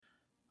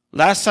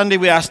Last Sunday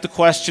we asked the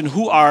question,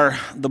 who are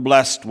the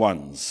blessed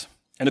ones?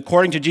 And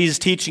according to Jesus'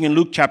 teaching in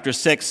Luke chapter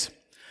 6,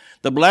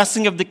 the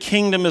blessing of the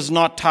kingdom is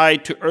not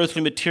tied to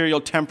earthly,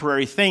 material,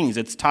 temporary things.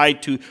 It's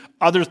tied to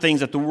other things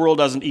that the world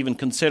doesn't even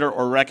consider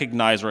or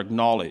recognize or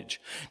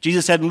acknowledge.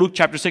 Jesus said in Luke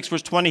chapter 6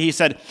 verse 20, he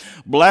said,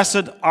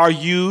 "Blessed are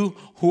you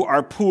who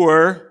are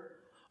poor,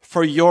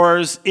 for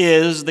yours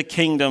is the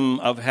kingdom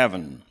of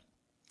heaven."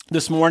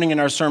 This morning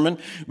in our sermon,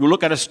 we'll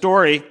look at a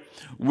story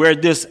where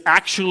this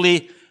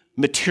actually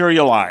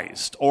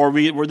materialized, or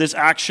where this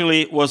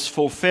actually was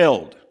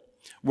fulfilled,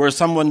 where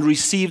someone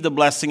received the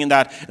blessing in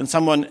that and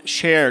someone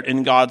shared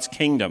in God's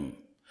kingdom.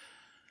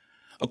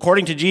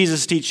 According to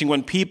Jesus' teaching,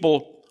 when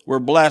people were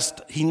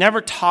blessed, he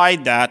never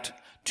tied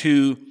that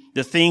to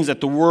the things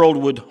that the world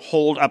would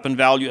hold up and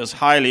value as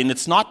highly. And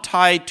it's not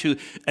tied to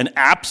an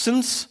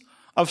absence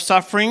of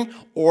suffering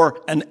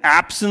or an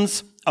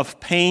absence of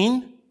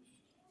pain.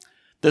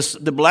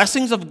 The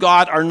blessings of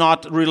God are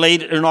not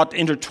related, are not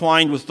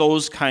intertwined with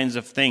those kinds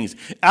of things.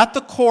 At the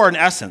core, in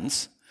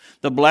essence,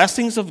 the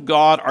blessings of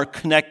God are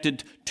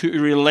connected to a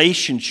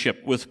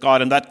relationship with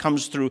God, and that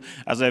comes through,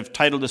 as I've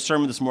titled the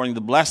sermon this morning, the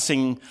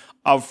blessing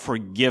of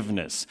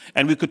forgiveness.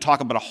 And we could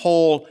talk about a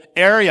whole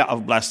area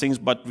of blessings,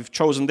 but we've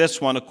chosen this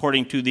one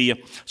according to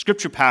the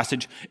scripture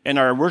passage in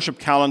our worship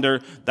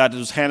calendar that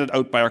was handed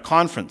out by our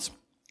conference.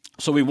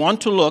 So we want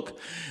to look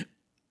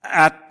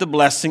at the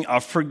blessing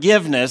of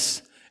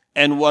forgiveness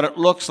and what it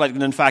looks like.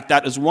 And in fact,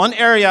 that is one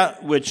area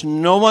which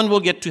no one will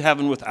get to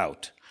heaven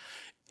without.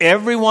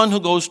 Everyone who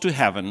goes to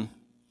heaven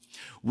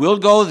will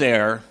go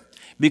there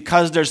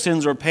because their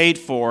sins are paid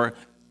for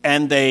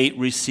and they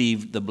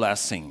receive the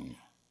blessing.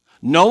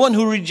 No one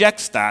who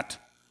rejects that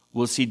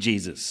will see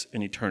Jesus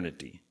in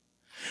eternity.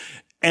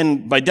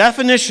 And by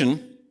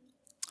definition,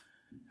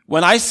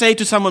 when I say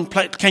to someone,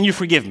 "Can you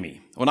forgive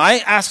me?" When I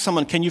ask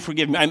someone, "Can you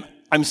forgive me?"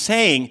 I'm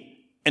saying,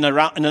 in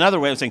another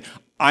way, I'm saying,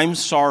 "I'm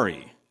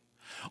sorry."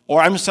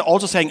 Or I'm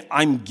also saying,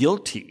 "I'm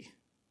guilty."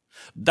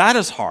 That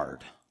is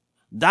hard.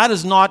 That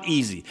is not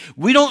easy.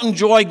 We don't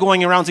enjoy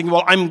going around saying,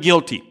 "Well, I'm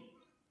guilty."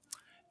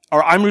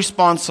 Or "I'm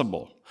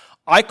responsible.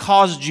 I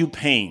caused you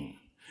pain."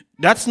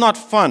 That's not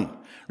fun.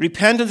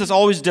 Repentance is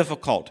always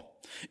difficult.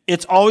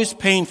 It's always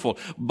painful.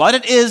 But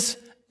it is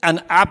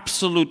an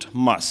absolute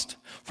must.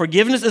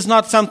 Forgiveness is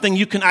not something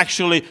you can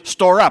actually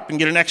store up and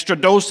get an extra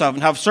dose of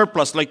and have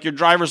surplus, like your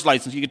driver's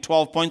license. You get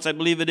 12 points, I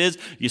believe it is.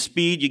 You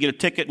speed, you get a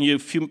ticket, and you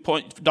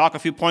dock a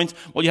few points.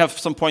 Well, you have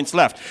some points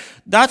left.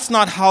 That's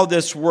not how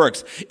this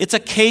works. It's a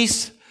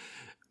case,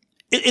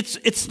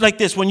 it's like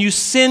this. When you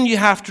sin, you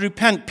have to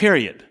repent,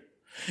 period.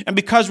 And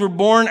because we're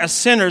born as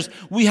sinners,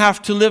 we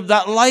have to live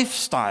that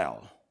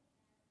lifestyle.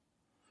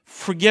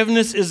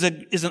 Forgiveness is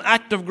an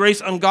act of grace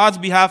on God's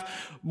behalf.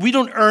 We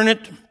don't earn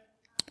it.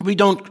 We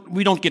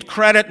don't get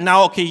credit.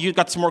 Now, okay, you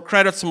got some more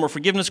credit, some more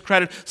forgiveness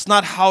credit. It's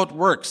not how it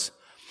works.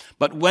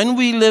 But when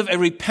we live a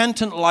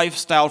repentant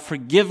lifestyle,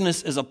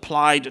 forgiveness is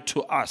applied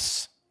to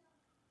us.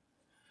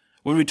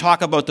 When we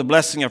talk about the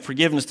blessing of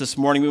forgiveness this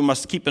morning, we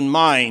must keep in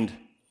mind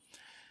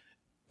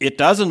it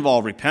does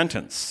involve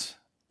repentance.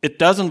 It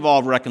does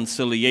involve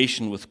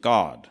reconciliation with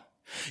God.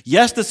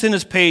 Yes, the sin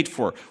is paid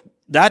for.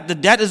 The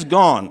debt is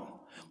gone.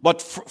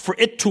 But for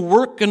it to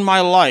work in my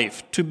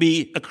life, to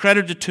be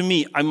accredited to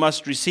me, I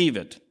must receive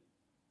it.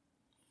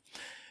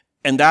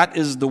 And that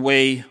is the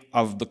way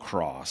of the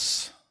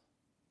cross.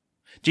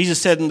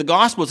 Jesus said in the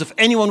Gospels, "If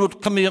anyone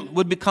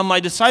would become my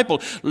disciple,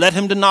 let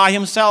him deny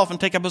himself and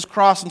take up his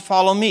cross and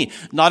follow me."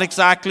 Not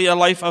exactly a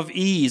life of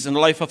ease and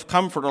a life of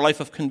comfort, a life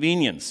of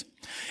convenience.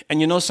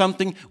 And you know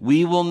something?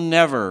 We will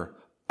never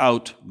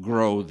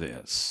outgrow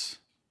this.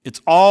 It's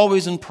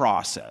always in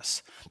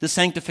process. The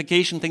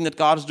sanctification thing that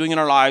God is doing in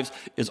our lives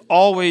is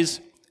always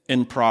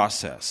in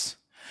process.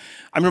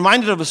 I'm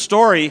reminded of a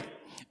story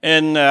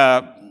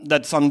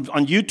that's on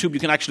YouTube. You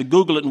can actually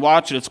Google it and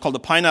watch it. It's called The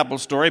Pineapple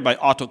Story by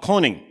Otto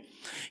Koning.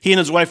 He and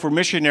his wife were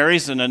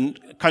missionaries in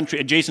a country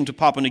adjacent to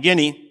Papua New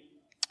Guinea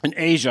in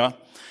Asia.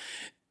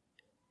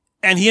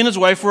 And he and his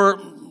wife were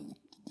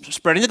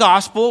spreading the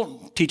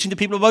gospel, teaching the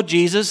people about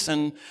Jesus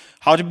and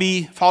how to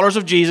be followers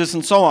of Jesus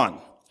and so on.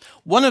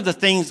 One of the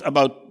things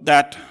about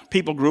that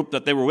people group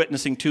that they were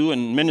witnessing to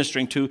and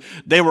ministering to,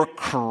 they were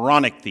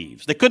chronic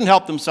thieves. They couldn't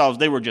help themselves.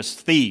 They were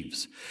just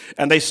thieves.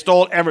 And they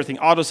stole everything.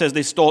 Otto says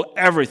they stole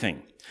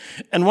everything.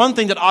 And one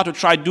thing that Otto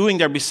tried doing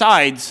there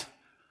besides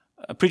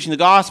preaching the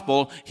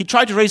gospel, he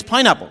tried to raise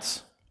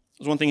pineapples. That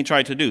was one thing he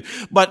tried to do.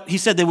 But he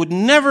said they would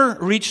never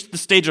reach the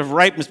stage of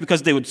ripeness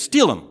because they would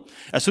steal them.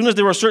 As soon as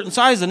they were a certain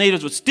size, the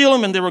natives would steal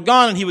them and they were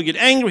gone, and he would get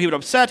angry, he would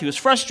upset, he was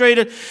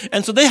frustrated.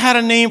 And so they had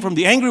a name from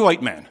the angry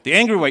white man. The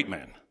angry white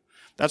man.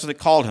 That's what they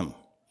called him.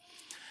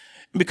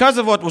 And because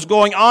of what was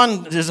going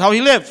on, this is how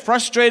he lived.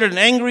 Frustrated and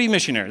angry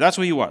missionary. That's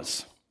what he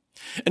was.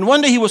 And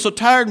one day he was so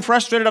tired and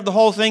frustrated of the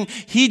whole thing,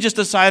 he just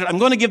decided, I'm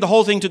going to give the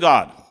whole thing to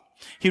God.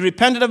 He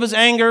repented of his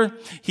anger.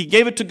 He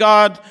gave it to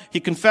God. He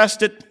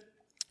confessed it.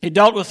 He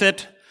dealt with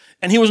it.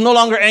 And he was no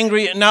longer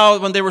angry. And now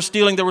when they were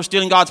stealing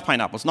God's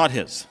pineapples, not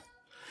his.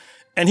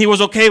 And he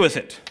was okay with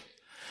it.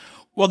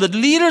 Well, the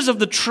leaders of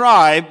the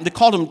tribe, they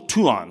called him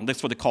Tuan.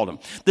 That's what they called him.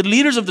 The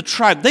leaders of the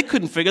tribe, they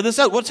couldn't figure this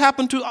out. What's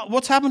happened to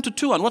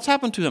Tuan? What's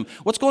happened to him?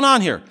 What's going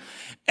on here?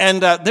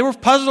 And they were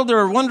puzzled. They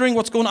were wondering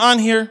what's going on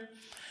here.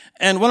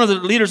 And one of the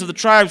leaders of the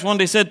tribes one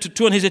day said to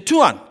Tuan, he said,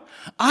 Tuan,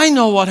 I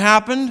know what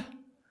happened.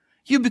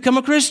 You become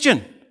a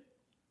Christian.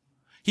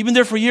 He'd been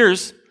there for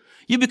years.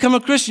 You become a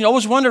Christian. You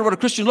always wondered what a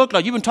Christian looked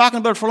like. You've been talking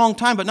about it for a long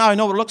time, but now I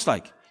know what it looks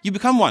like. You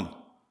become one.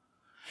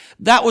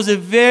 That was a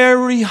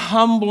very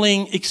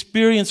humbling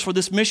experience for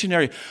this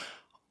missionary.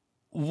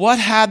 What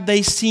had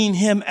they seen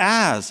him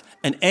as?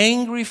 An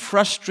angry,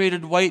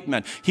 frustrated white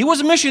man. He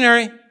was a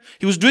missionary.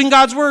 He was doing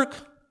God's work.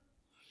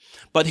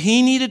 But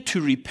he needed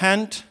to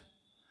repent,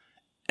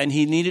 and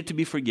he needed to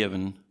be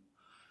forgiven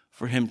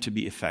for him to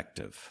be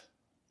effective.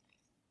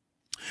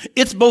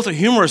 It's both a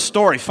humorous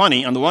story,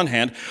 funny on the one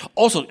hand,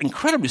 also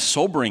incredibly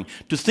sobering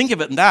to think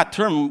of it in that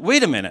term.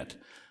 Wait a minute.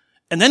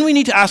 And then we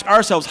need to ask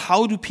ourselves,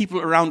 how do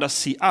people around us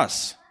see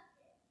us?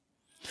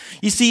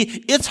 You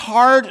see, it's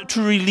hard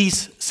to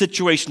release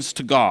situations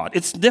to God.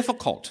 It's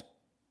difficult.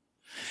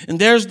 And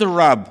there's the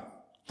rub.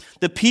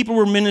 The people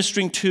we're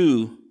ministering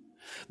to,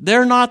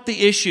 they're not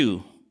the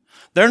issue.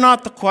 They're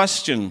not the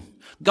question.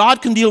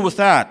 God can deal with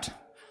that.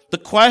 The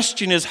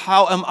question is,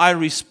 how am I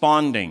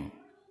responding?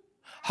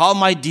 How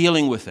am I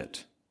dealing with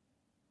it?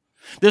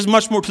 There's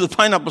much more to the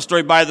pineapple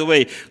story, by the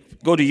way.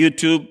 Go to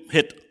YouTube,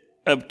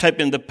 type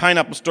in the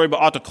pineapple story by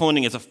Otto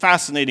Koning. It's a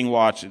fascinating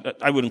watch.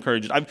 I would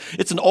encourage it.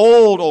 It's an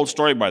old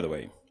story, by the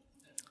way.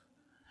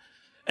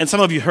 And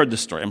some of you heard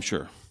this story, I'm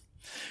sure.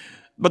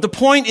 But the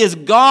point is,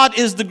 God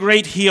is the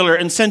great healer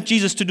and sent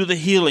Jesus to do the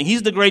healing.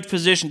 He's the great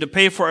physician to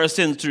pay for our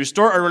sins, to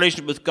restore our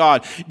relationship with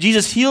God.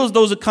 Jesus heals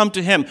those who come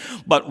to him.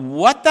 But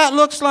what that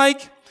looks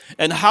like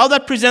and how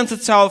that presents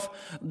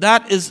itself,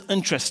 that is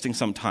interesting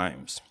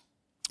sometimes.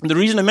 And the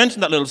reason I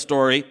mentioned that little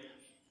story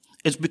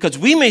is because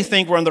we may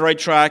think we're on the right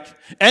track,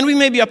 and we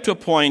may be up to a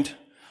point,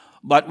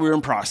 but we're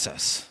in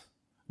process.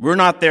 We're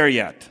not there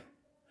yet.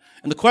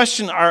 And the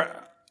question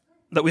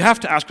that we have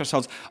to ask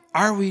ourselves,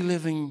 are we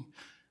living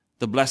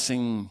the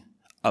blessing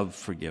of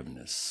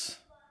forgiveness?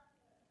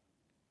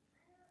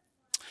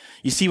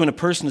 You see, when a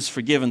person is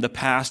forgiven, the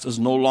past is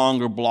no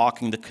longer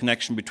blocking the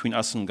connection between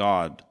us and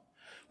God.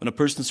 When a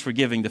person is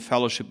forgiving, the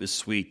fellowship is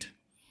sweet.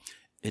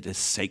 It is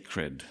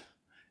sacred.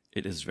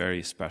 It is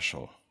very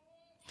special.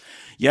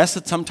 Yes,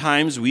 that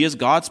sometimes we as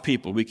God's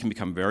people, we can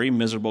become very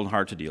miserable and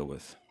hard to deal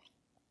with.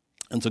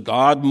 And so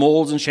God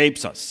molds and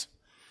shapes us.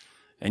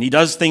 And he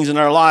does things in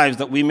our lives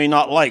that we may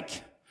not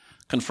like,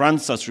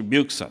 confronts us,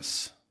 rebukes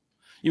us.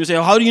 You may say,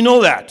 how do you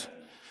know that?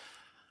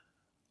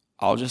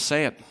 I'll just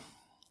say it.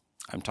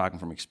 I'm talking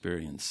from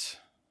experience.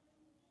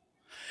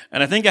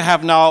 And I think I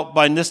have now,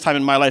 by this time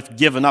in my life,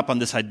 given up on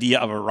this idea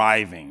of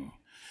arriving.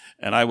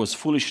 And I was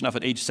foolish enough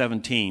at age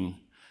 17,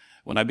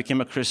 when I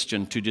became a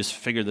Christian, to just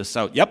figure this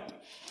out.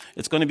 Yep,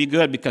 it's going to be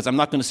good because I'm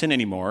not going to sin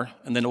anymore,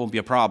 and then it won't be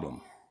a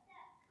problem.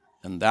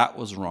 And that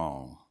was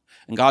wrong.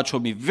 And God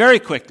showed me very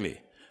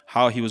quickly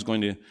how he was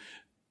going to,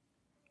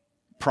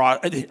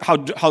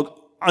 how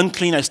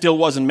unclean I still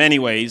was in many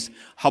ways,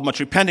 how much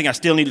repenting I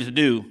still needed to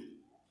do.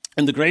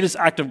 And the greatest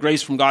act of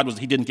grace from God was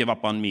he didn't give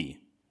up on me.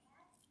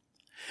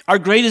 Our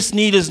greatest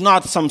need is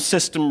not some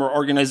system or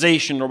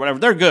organization or whatever.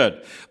 They're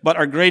good. But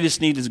our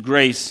greatest need is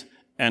grace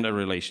and a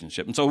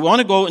relationship. And so we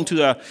want to go into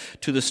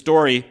the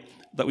story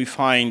that we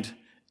find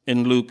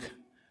in Luke,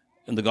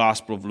 in the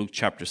Gospel of Luke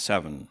chapter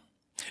 7.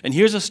 And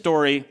here's a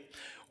story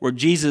where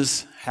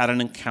Jesus had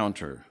an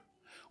encounter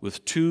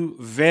with two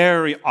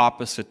very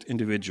opposite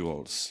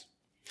individuals.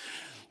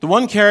 The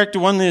one character,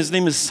 his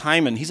name is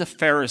Simon. He's a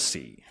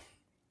Pharisee.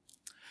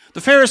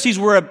 The Pharisees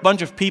were a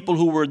bunch of people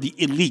who were the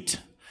elite.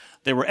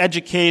 They were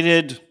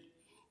educated,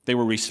 they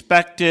were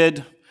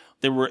respected,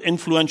 they were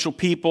influential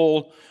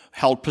people,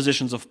 held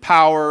positions of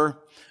power,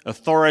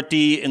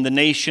 authority in the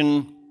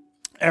nation.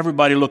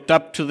 Everybody looked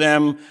up to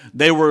them.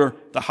 They were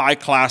the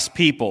high-class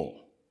people.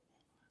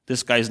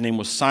 This guy's name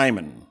was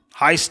Simon.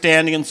 High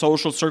standing in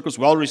social circles,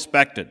 well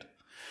respected.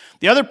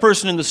 The other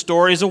person in the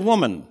story is a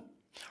woman,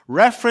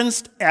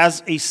 referenced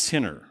as a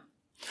sinner.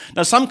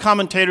 Now, some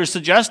commentators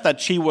suggest that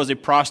she was a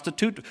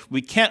prostitute.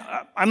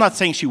 I'm not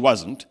saying she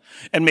wasn't,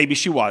 and maybe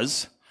she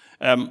was.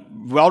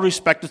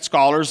 Well-respected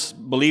scholars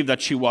believe that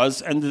she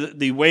was, and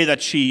the way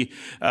that she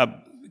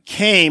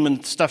came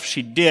and stuff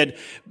she did,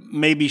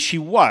 maybe she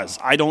was.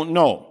 I don't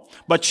know.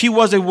 But she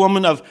was a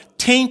woman of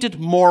tainted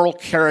moral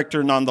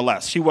character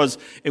nonetheless. She was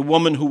a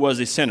woman who was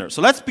a sinner.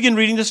 So let's begin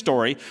reading the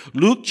story.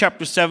 Luke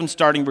chapter 7,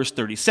 starting verse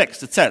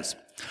 36. It says,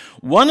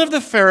 one of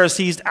the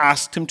Pharisees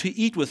asked him to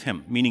eat with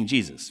him, meaning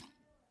Jesus.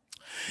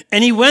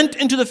 And he went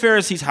into the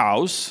Pharisee's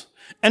house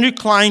and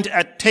reclined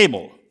at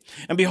table.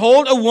 And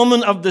behold, a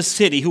woman of the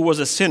city who was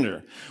a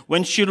sinner,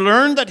 when she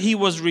learned that he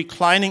was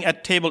reclining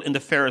at table in the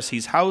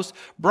Pharisee's house,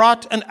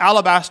 brought an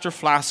alabaster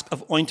flask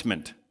of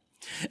ointment.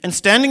 And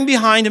standing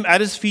behind him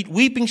at his feet,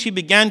 weeping, she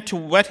began to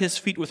wet his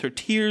feet with her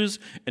tears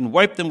and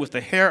wiped them with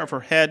the hair of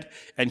her head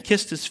and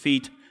kissed his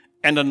feet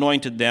and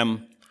anointed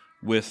them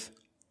with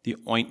the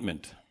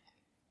ointment.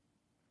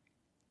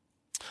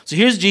 So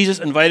here's Jesus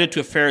invited to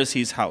a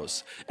Pharisee's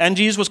house. And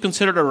Jesus was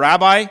considered a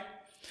rabbi,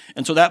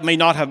 and so that may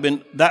not have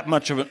been that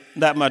much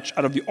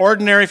out of the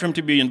ordinary for him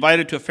to be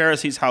invited to a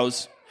Pharisee's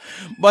house.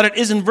 But it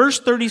is in verse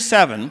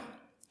 37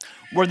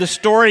 where the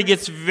story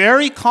gets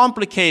very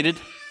complicated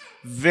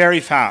very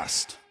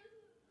fast.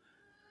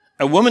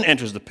 A woman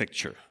enters the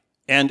picture,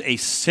 and a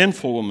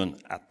sinful woman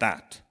at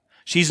that.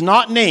 She's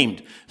not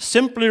named,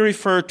 simply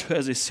referred to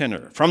as a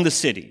sinner from the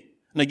city.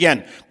 And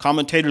again,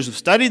 commentators who've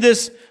studied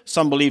this,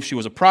 some believe she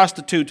was a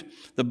prostitute.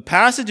 The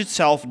passage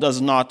itself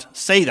does not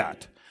say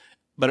that,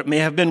 but it may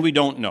have been, we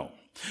don't know.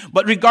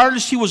 But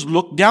regardless, she was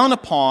looked down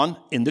upon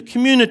in the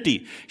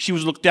community. She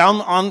was looked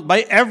down on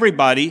by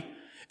everybody,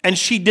 and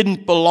she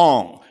didn't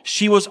belong.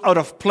 She was out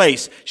of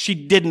place. She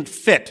didn't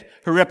fit.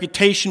 Her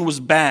reputation was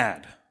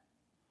bad.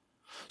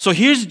 So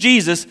here's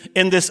Jesus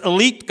in this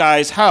elite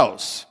guy's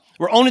house,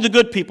 where only the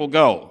good people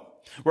go,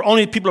 where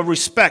only people of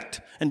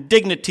respect and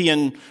dignity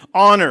and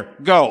honor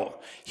go.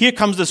 Here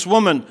comes this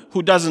woman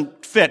who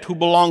doesn't fit, who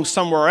belongs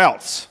somewhere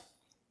else.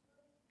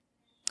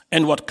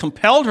 And what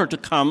compelled her to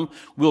come,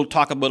 we'll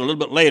talk about a little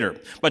bit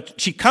later. But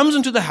she comes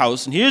into the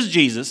house, and here's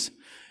Jesus,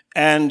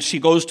 and she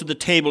goes to the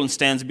table and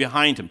stands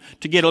behind him.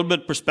 To get a little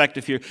bit of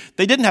perspective here,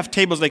 they didn't have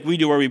tables like we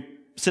do where we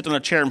sit on a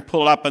chair and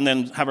pull it up and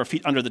then have our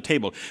feet under the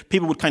table.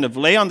 People would kind of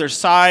lay on their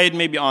side,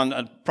 maybe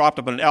propped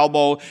up on an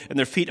elbow, and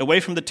their feet away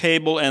from the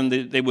table, and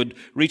they would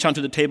reach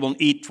onto the table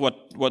and eat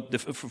what the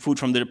food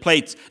from their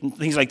plates and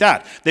things like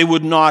that. They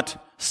would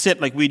not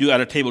sit like we do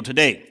at a table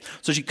today.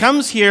 So she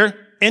comes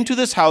here into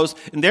this house,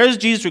 and there's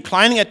Jesus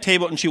reclining at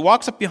table, and she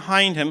walks up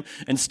behind him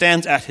and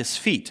stands at his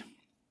feet.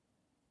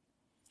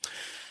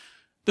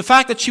 The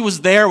fact that she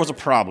was there was a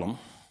problem.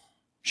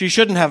 She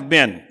shouldn't have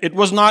been. It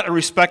was not a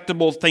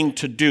respectable thing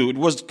to do. It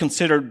was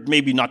considered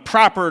maybe not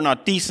proper,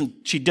 not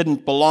decent. She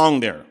didn't belong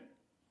there.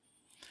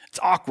 It's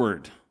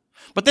awkward.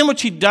 But then what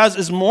she does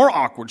is more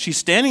awkward. She's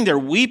standing there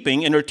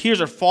weeping, and her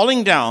tears are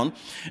falling down,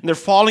 and they're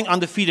falling on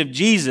the feet of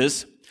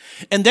Jesus.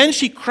 And then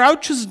she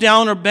crouches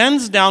down or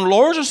bends down,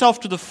 lowers herself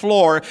to the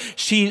floor.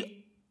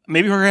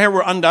 Maybe her hair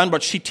were undone,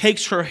 but she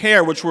takes her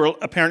hair, which were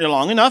apparently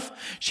long enough.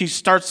 She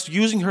starts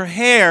using her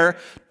hair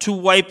to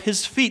wipe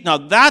his feet. Now,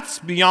 that's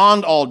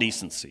beyond all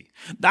decency.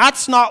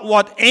 That's not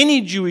what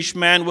any Jewish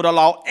man would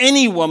allow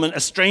any woman, a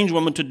strange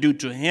woman, to do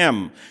to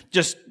him.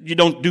 Just, you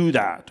don't do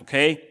that,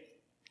 okay?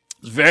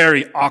 It's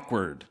very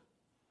awkward.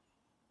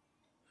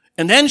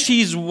 And then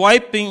she's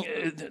wiping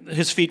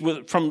his feet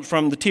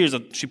from the tears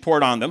that she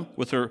poured on them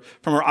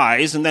from her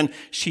eyes. And then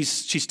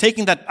she's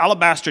taking that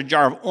alabaster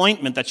jar of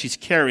ointment that she's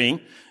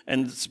carrying.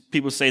 And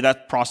people say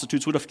that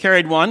prostitutes would have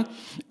carried one.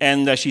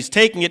 And she's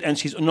taking it and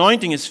she's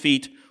anointing his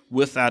feet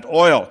with that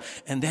oil.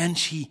 And then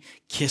she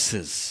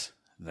kisses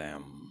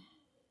them.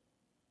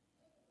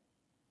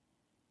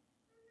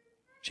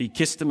 She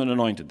kissed them and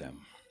anointed them.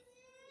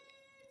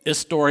 This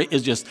story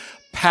is just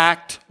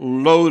packed,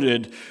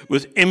 loaded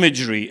with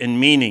imagery and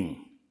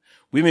meaning.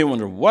 We may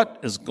wonder, what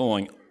is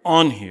going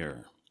on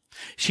here?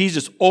 She's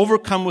just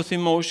overcome with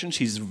emotion.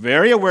 She's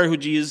very aware who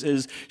Jesus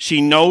is. She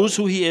knows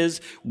who he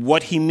is,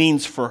 what he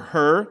means for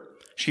her.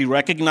 She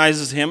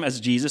recognizes him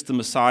as Jesus, the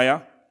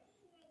Messiah.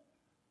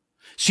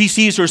 She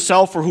sees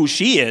herself for who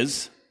she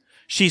is.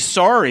 She's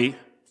sorry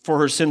for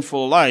her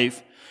sinful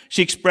life.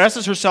 She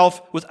expresses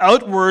herself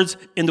without words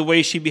in the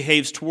way she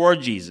behaves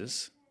toward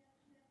Jesus.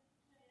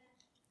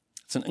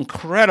 It's an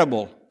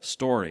incredible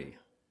story.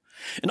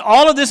 And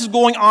all of this is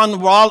going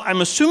on while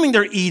I'm assuming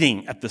they're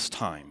eating at this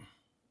time.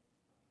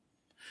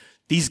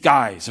 These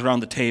guys around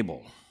the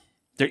table,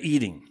 they're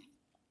eating.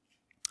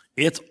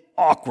 It's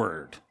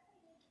awkward.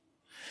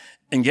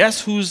 And guess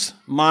whose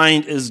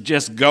mind is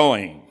just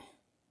going?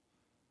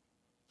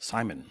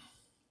 Simon.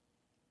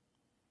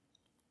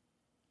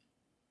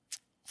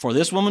 For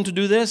this woman to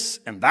do this,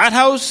 and that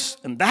house,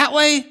 and that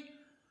way,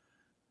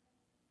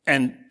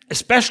 and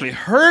especially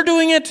her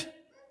doing it,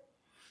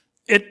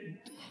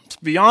 it's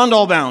beyond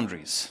all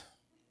boundaries.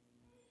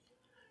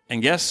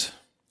 And guess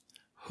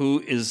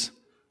who is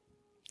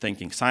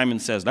thinking? Simon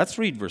says, let's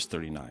read verse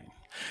 39.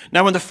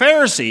 Now when the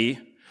Pharisee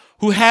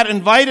who had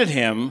invited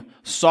him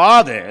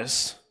saw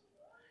this,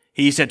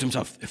 he said to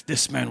himself, if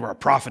this man were a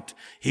prophet,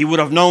 he would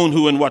have known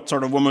who and what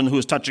sort of woman who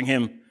is touching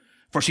him,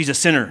 for she's a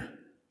sinner.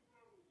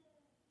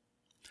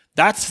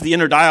 That's the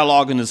inner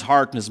dialogue in his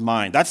heart and his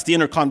mind. That's the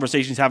inner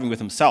conversation he's having with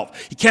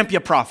himself. He can't be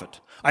a prophet.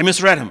 I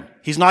misread him.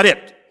 He's not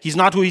it. He's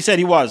not who he said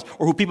he was,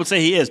 or who people say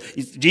he is.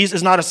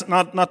 Jesus is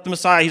not the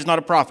Messiah. He's not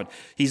a prophet.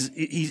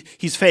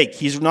 He's fake.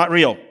 He's not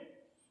real.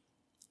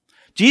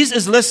 Jesus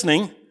is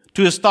listening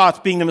to his thoughts,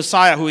 being the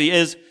Messiah, who he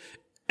is,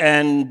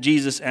 and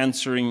Jesus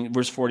answering,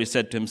 verse 40,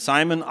 said to him,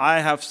 Simon, I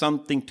have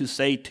something to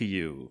say to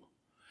you.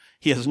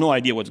 He has no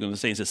idea what he's going to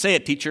say. He says, say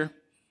it, teacher.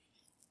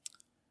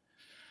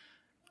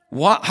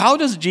 How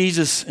does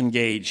Jesus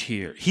engage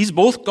here? He's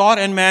both God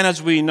and man,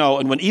 as we know,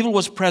 and when evil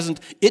was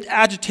present, it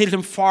agitated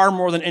him far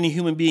more than any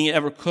human being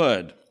ever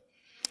could.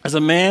 As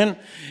a man,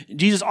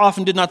 Jesus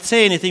often did not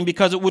say anything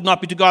because it would not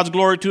be to God's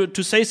glory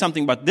to say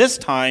something, but this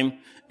time,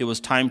 it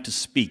was time to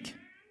speak.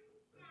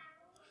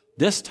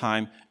 This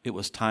time, it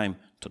was time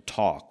to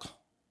talk.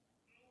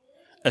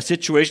 a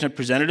situation had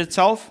presented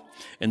itself,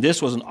 and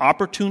this was an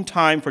opportune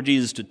time for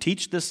Jesus to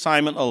teach this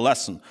Simon a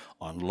lesson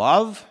on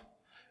love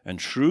and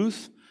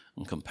truth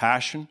and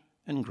compassion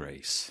and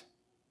grace.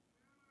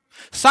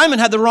 Simon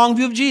had the wrong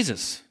view of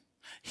Jesus.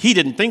 He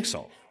didn't think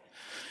so.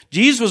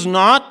 Jesus was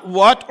not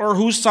what or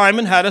who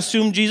Simon had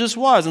assumed Jesus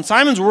was. In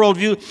Simon's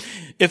worldview,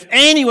 if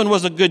anyone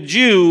was a good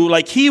Jew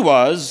like he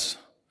was,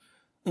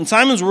 in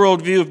Simon's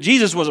worldview, if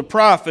Jesus was a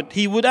prophet,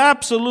 he would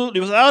absolutely,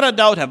 without a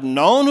doubt, have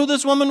known who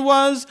this woman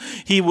was.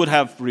 He would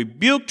have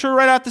rebuked her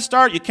right at the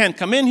start. You can't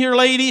come in here,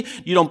 lady.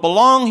 You don't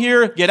belong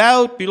here. Get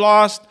out. Be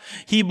lost.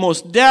 He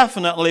most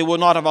definitely would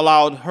not have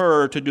allowed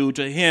her to do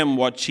to him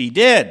what she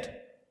did.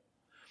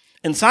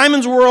 In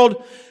Simon's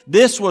world,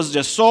 this was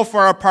just so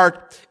far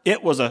apart,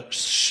 it was a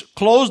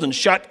closed and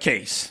shut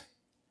case.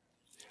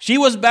 She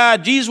was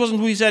bad. Jesus wasn't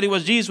who he said he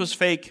was. Jesus was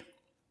fake.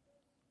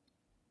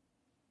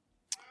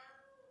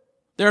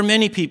 There are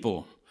many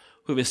people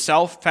who have a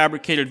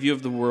self-fabricated view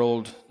of the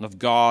world, and of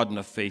God, and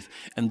of faith.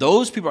 And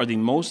those people are the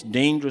most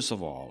dangerous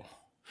of all.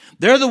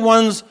 They're the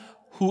ones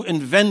who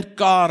invent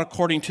God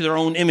according to their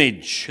own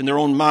image in their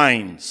own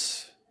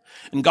minds.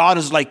 And God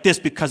is like this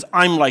because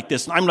I'm like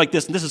this, and I'm like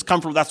this, and this is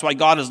comfortable, that's why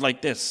God is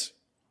like this.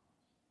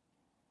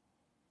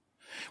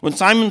 When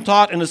Simon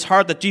thought in his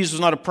heart that Jesus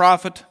was not a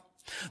prophet,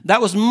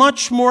 that was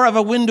much more of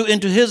a window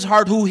into his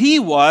heart who he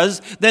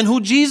was than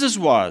who Jesus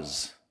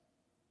was.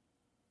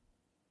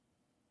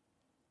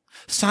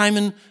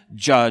 Simon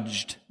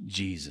judged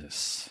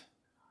Jesus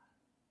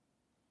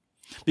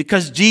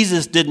because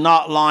Jesus did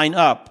not line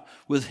up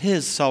with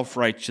his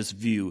self-righteous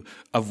view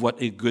of what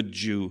a good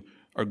Jew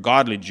or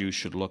godly Jew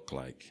should look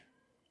like.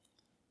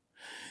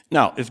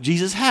 Now, if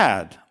Jesus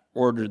had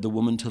ordered the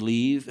woman to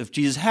leave, if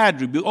Jesus had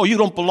rebuked, you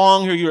don't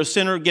belong here, you're a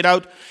sinner, get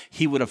out,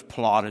 he would have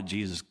applauded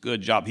Jesus.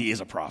 Good job. He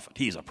is a prophet.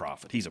 He's a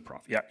prophet. He's a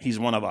prophet. Yeah, he's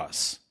one of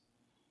us.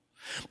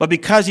 But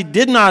because he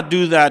did not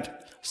do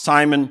that,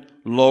 Simon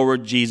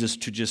lowered Jesus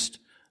to just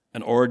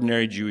an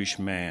ordinary Jewish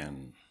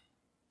man.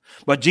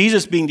 But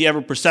Jesus, being the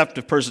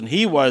ever-perceptive person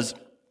he was,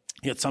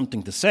 he had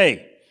something to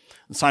say.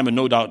 And Simon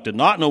no doubt did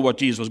not know what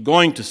Jesus was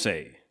going to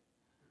say.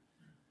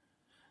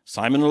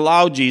 Simon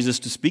allowed Jesus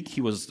to speak.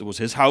 It was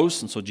his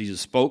house, and so Jesus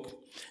spoke.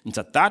 And it's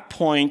at that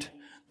point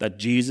that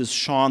Jesus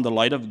shone the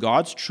light of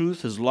God's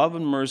truth, his love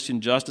and mercy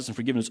and justice and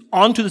forgiveness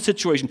onto the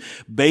situation,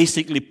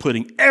 basically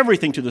putting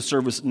everything to the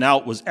service. Now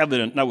it was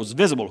evident, now it was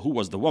visible who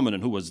was the woman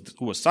and who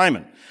was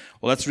Simon.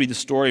 Well, let's read the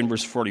story in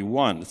verse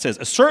 41. It says,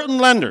 a certain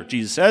lender,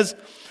 Jesus says,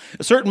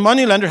 a certain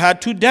money lender had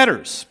two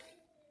debtors.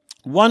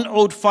 One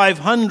owed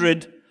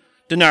 500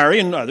 denarii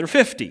and another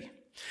 50.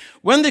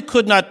 When they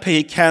could not pay,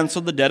 he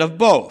canceled the debt of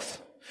both.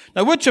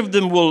 Now which of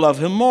them will love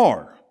him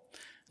more?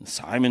 And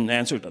Simon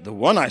answered, the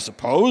one, I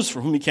suppose,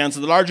 for whom he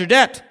canceled the larger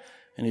debt.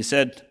 And he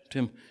said to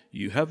him,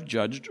 you have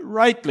judged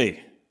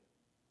rightly.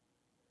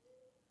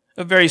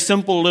 A very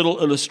simple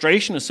little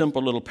illustration, a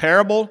simple little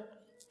parable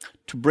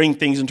to bring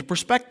things into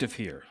perspective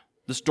here.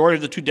 The story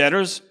of the two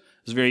debtors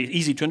is very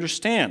easy to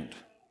understand.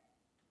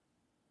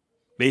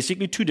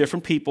 Basically, two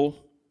different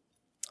people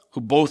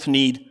who both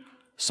need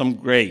some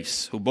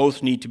grace, who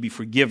both need to be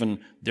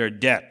forgiven their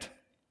debt.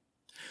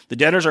 The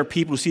debtors are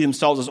people who see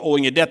themselves as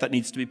owing a debt that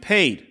needs to be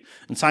paid.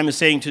 And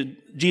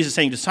Jesus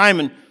saying to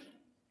Simon,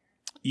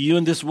 you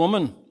and this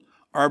woman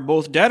are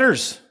both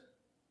debtors.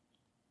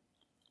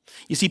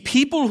 You see,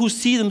 people who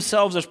see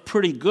themselves as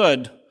pretty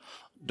good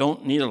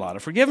don't need a lot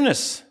of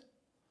forgiveness.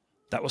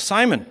 That was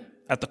Simon.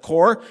 At the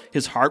core,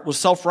 his heart was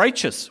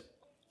self-righteous.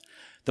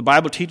 The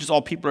Bible teaches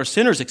all people are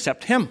sinners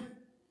except him.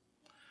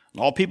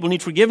 And all people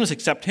need forgiveness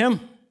except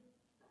him.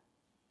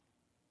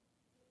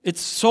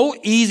 It's so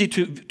easy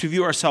to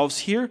view ourselves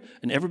here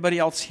and everybody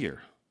else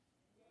here.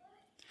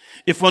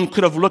 If one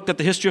could have looked at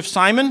the history of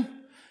Simon,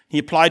 he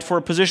applied for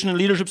a position in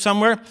leadership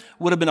somewhere,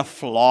 would have been a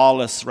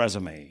flawless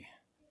resume.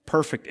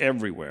 Perfect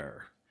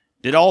everywhere.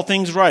 Did all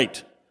things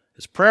right.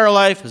 His prayer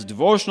life, his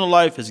devotional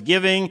life, his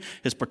giving,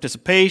 his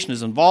participation,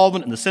 his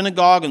involvement in the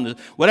synagogue and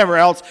whatever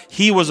else,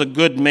 he was a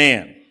good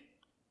man.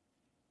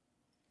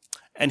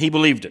 And he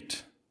believed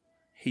it.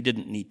 He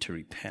didn't need to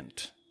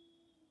repent.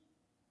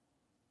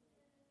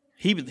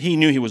 He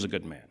knew he was a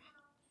good man.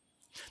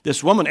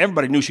 This woman,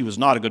 everybody knew she was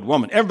not a good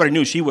woman. Everybody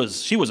knew she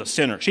was a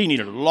sinner. She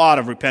needed a lot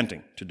of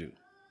repenting to do.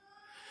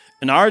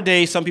 In our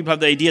day, some people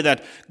have the idea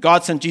that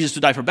God sent Jesus to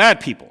die for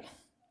bad people.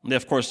 And they,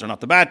 of course, they're not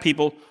the bad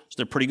people, so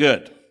they're pretty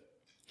good.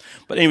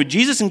 But anyway,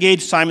 Jesus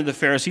engaged Simon the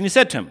Pharisee, and he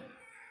said to him,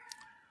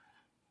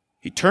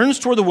 he turns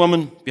toward the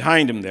woman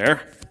behind him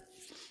there,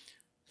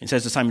 and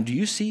says to Simon, do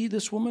you see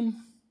this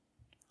woman?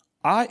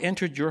 I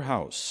entered your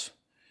house.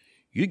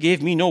 You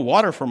gave me no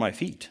water for my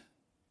feet.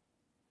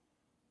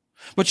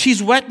 But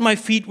she's wet my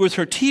feet with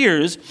her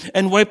tears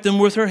and wiped them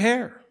with her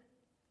hair.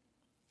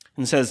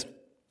 And says,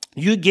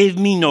 you gave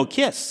me no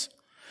kiss.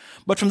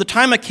 But from the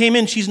time I came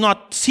in, she's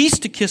not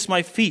ceased to kiss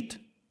my feet.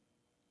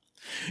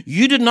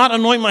 You did not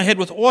anoint my head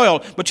with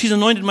oil, but she's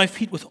anointed my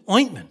feet with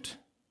ointment.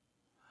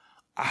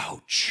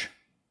 Ouch.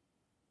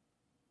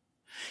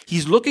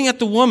 He's looking at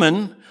the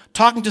woman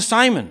talking to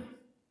Simon.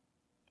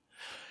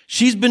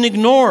 She's been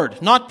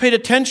ignored, not paid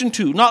attention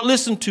to, not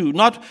listened to,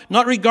 not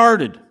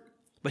regarded.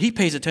 But he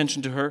pays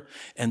attention to her,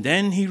 and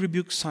then he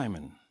rebukes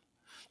Simon,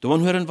 the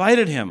one who had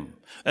invited him,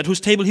 at whose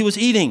table he was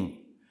eating.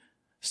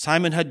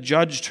 Simon had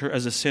judged her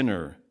as a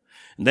sinner.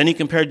 And then he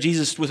compared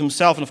Jesus with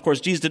himself, and of course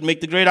Jesus didn't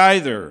make the grade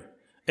either.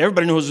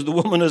 Everybody knows who the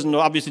woman is, and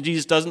obviously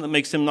Jesus doesn't. That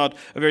makes him not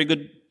a very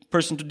good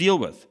person to deal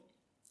with.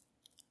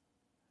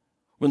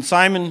 When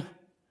Simon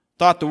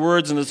thought the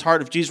words in his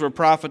heart, if Jesus were a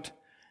prophet,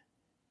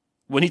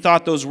 when he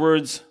thought those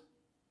words,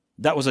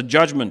 that was a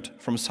judgment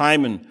from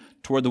Simon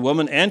toward the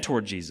woman and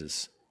toward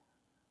Jesus.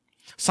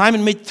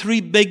 Simon made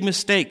 3 big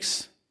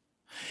mistakes.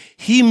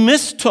 He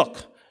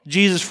mistook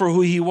Jesus for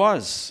who he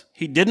was.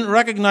 He didn't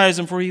recognize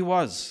him for who he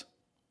was.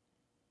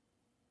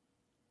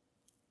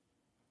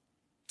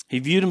 He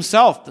viewed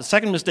himself, the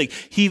second mistake.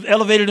 He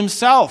elevated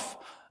himself.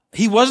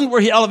 He wasn't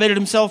where he elevated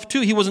himself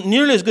to. He wasn't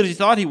nearly as good as he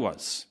thought he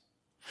was.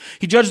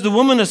 He judged the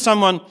woman as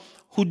someone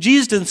who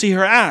Jesus didn't see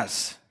her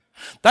as.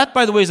 That,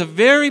 by the way, is a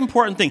very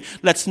important thing.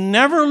 Let's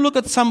never look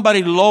at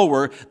somebody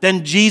lower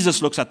than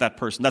Jesus looks at that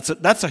person.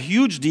 That's a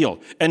huge deal.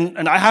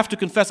 And I have to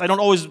confess, I don't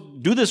always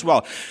do this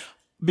well.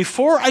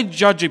 Before I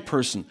judge a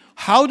person,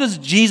 how does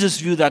Jesus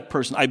view that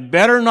person? I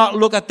better not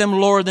look at them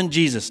lower than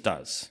Jesus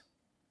does.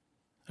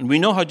 And we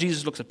know how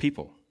Jesus looks at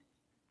people.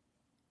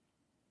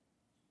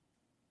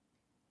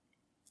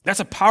 That's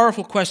a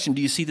powerful question.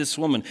 Do you see this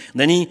woman? And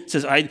then he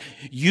says,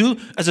 you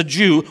as a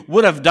Jew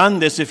would have done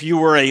this if you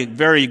were a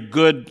very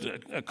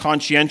good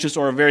conscientious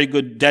or a very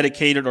good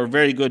dedicated or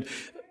very good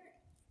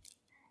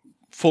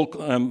full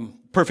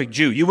perfect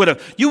Jew. You would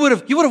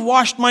have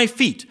washed my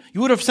feet. You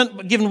would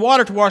have given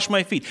water to wash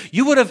my feet.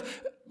 You would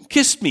have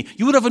kissed me.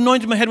 You would have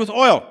anointed my head with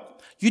oil.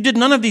 You did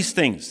none of these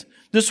things.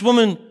 This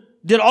woman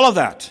did all of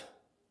that.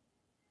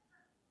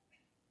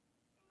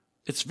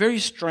 It's very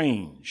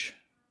strange.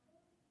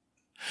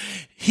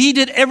 He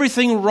did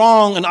everything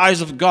wrong in the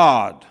eyes of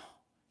God.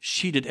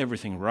 She did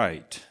everything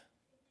right.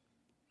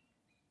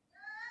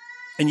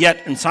 And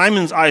yet, in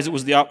Simon's eyes, it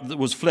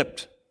was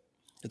flipped.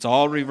 It's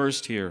all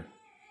reversed here.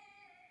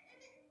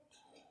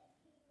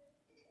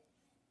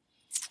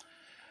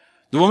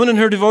 The woman in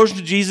her devotion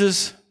to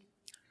Jesus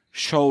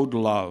showed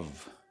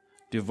love,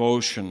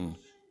 devotion,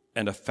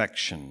 and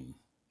affection.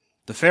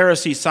 The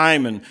Pharisee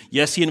Simon,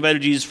 yes, he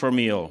invited Jesus for a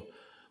meal,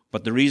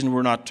 but the reason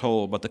we're not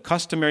told. But the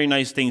customary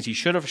nice things he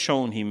should have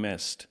shown, he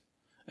missed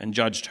and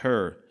judged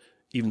her,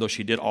 even though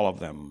she did all of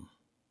them.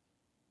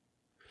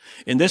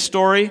 In this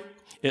story,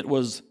 it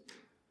was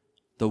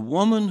the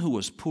woman who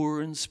was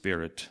poor in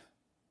spirit.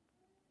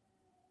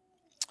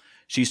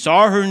 She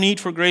saw her need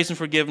for grace and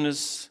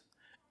forgiveness,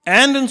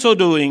 and in so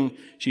doing,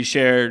 she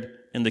shared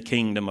in the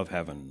kingdom of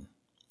heaven,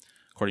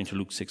 according to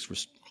Luke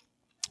 6,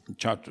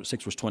 chapter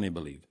 6, verse 20, I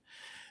believe.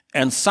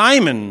 And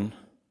Simon,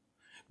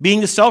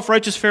 being the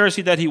self-righteous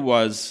Pharisee that he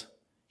was,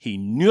 he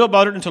knew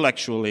about it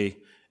intellectually,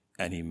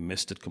 and he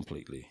missed it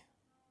completely.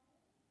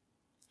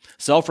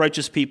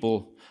 Self-righteous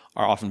people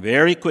are often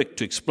very quick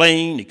to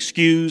explain,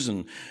 excuse,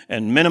 and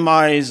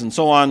minimize, and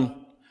so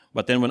on.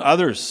 But then when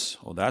others,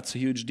 that's a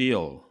huge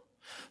deal.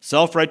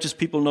 Self-righteous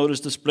people notice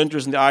the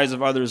splinters in the eyes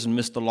of others and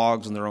miss the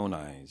logs in their own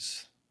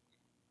eyes.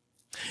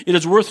 It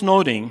is worth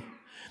noting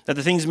that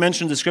the things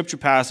mentioned in the scripture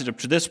passage up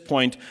to this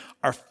point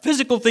are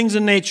physical things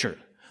in nature.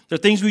 They're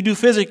things we do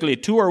physically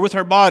to or with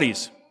our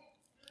bodies.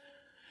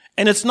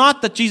 And it's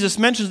not that Jesus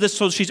mentions this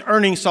so she's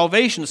earning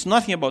salvation. It's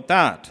nothing about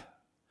that.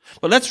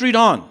 But let's read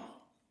on.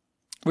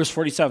 Verse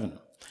 47.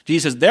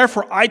 Jesus says,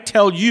 therefore I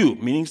tell you,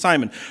 meaning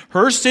Simon,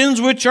 her sins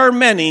which are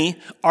many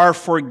are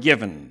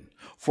forgiven,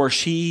 for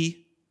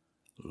she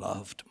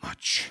loved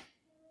much.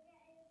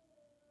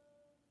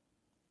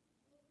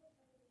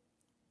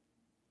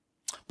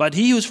 But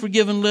he who is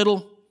forgiven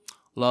little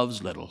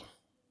loves little.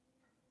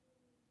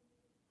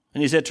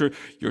 And he said to her,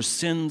 your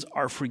sins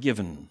are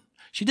forgiven.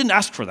 She didn't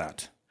ask for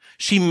that.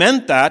 She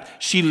meant that,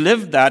 she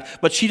lived that,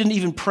 but she didn't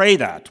even pray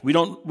that. We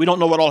don't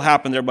know what all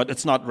happened there, but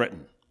it's not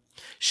written.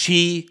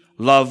 She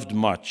loved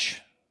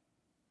much.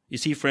 You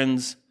see,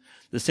 friends,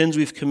 the sins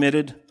we've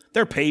committed,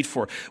 they're paid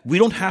for. We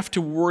don't have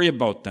to worry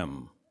about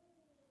them.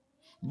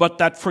 But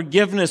that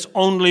forgiveness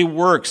only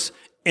works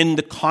in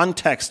the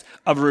context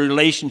of a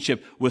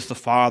relationship with the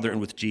Father and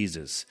with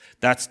Jesus.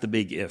 That's the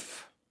big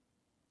if.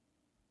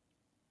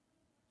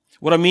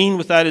 What I mean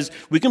with that is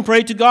we can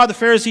pray to God, the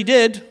Pharisee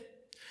did.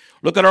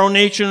 Look at our own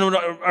nature and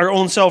our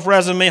own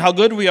self-resume, how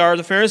good we are,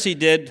 the Pharisee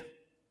did.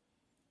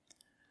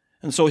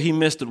 And so he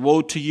missed it.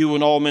 Woe to you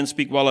when all men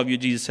speak well of you,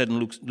 Jesus said in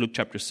Luke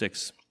chapter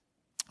 6.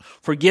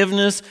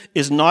 Forgiveness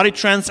is not a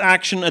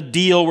transaction, a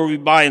deal where we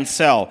buy and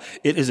sell.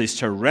 It is a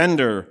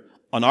surrender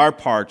on our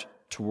part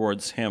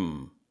towards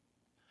him.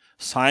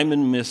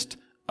 Simon missed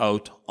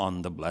out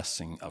on the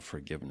blessing of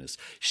forgiveness.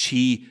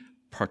 She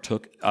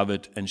partook of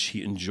it and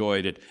she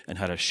enjoyed it and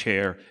had a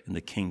share in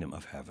the kingdom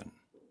of heaven.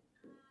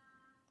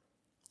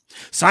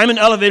 Simon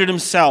elevated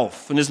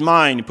himself in his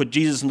mind. He put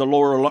Jesus in the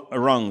lower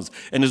rungs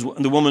and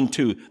the woman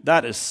too.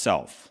 That is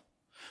self.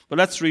 But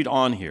let's read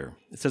on here.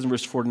 It says in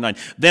verse 49,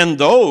 then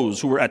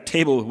those who were at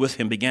table with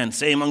him began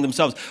saying among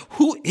themselves,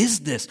 who is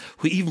this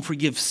who even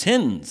forgives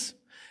sins?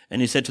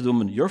 And he said to the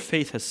woman, your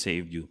faith has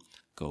saved you.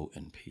 Go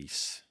in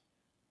peace.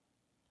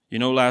 You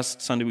know,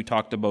 last Sunday we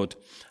talked about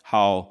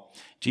how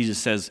Jesus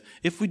says,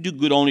 if we do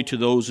good only to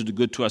those who do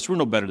good to us, we're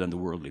no better than the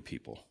worldly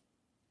people.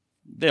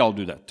 They all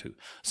do that too.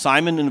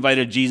 Simon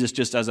invited Jesus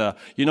just as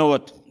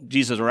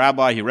Jesus is a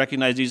rabbi. He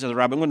recognized Jesus as a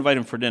rabbi. I'm going to invite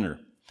him for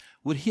dinner.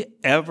 Would he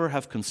ever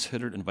have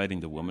considered inviting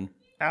the woman?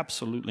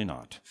 Absolutely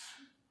not.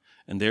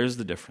 And there's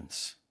the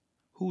difference.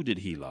 Who did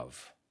he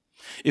love?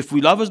 If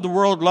we love as the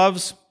world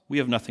loves, we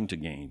have nothing to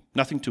gain,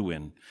 nothing to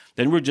win.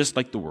 Then we're just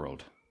like the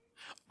world.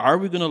 Are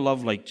we going to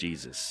love like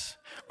Jesus?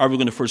 Are we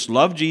going to first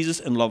love Jesus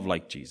and love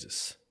like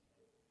Jesus?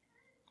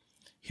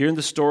 Here in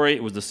the story,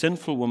 it was the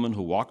sinful woman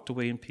who walked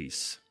away in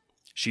peace.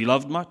 She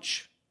loved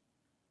much.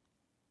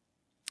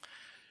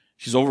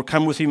 She's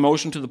overcome with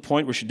emotion to the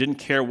point where she didn't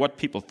care what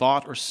people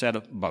thought or said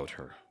about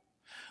her.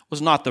 It was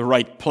not the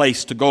right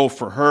place to go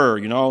for her,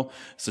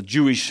 It's a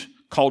Jewish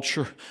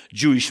culture,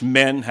 Jewish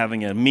men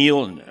having a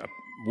meal, and a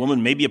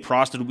woman, maybe a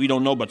prostitute, we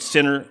don't know, but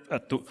sinner,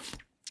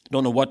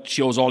 don't know what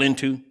she was all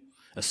into.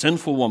 A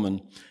sinful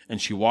woman,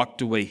 and she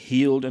walked away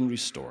healed and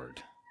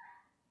restored.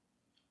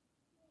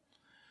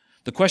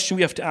 The question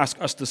we have to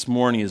ask us this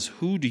morning is,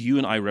 who do you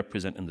and I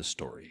represent in the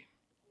story?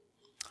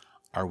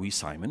 Are we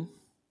Simon?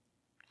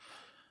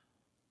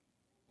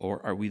 Or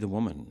are we the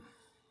woman?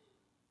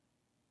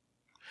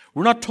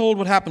 We're not told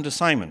what happened to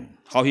Simon,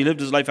 how he lived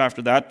his life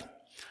after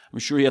that. I'm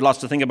sure he had lots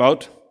to think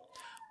about.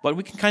 But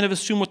we can kind of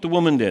assume what the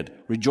woman did,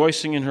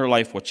 rejoicing in her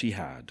life what she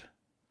had.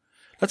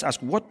 Let's ask,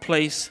 what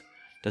place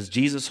does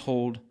Jesus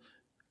hold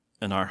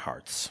in our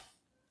hearts?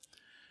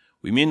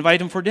 We may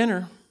invite him for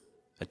dinner,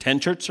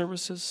 attend church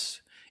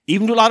services,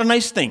 even do a lot of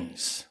nice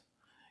things.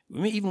 We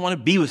may even want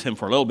to be with him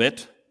for a little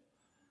bit.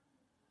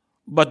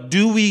 But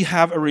do we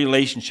have a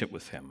relationship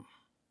with him?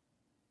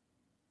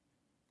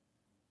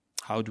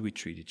 How do we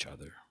treat each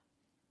other?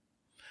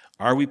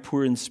 Are we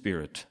poor in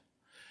spirit?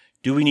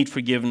 Do we need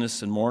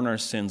forgiveness and mourn our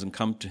sins and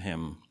come to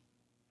him?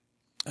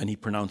 And he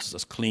pronounces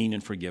us clean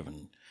and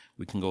forgiven.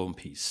 We can go in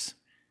peace.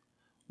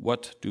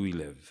 What do we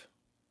live?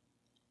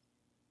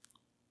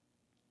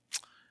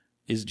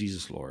 Is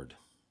Jesus Lord?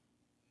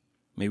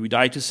 May we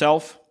die to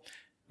self.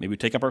 May we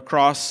take up our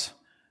cross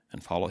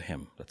and follow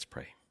him. Let's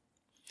pray.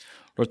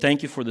 Lord,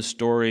 thank you for the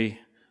story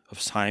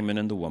of Simon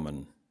and the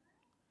woman.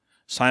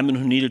 Simon,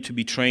 who needed to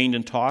be trained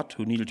and taught,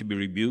 who needed to be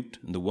rebuked,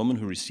 and the woman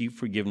who received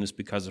forgiveness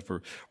because of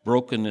her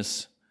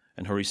brokenness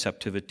and her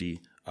receptivity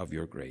of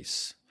your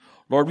grace.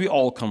 Lord, we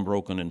all come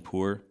broken and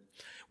poor.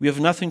 We have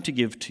nothing to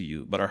give to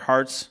you, but our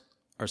hearts,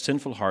 our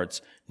sinful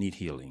hearts, need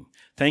healing.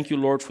 Thank you,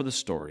 Lord, for the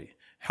story.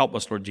 Help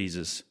us, Lord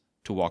Jesus,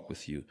 to walk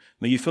with you.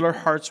 May you fill our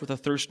hearts with a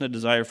thirst and a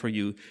desire for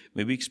you.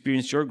 May we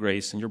experience your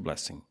grace and your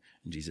blessing.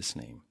 In Jesus'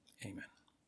 name, amen.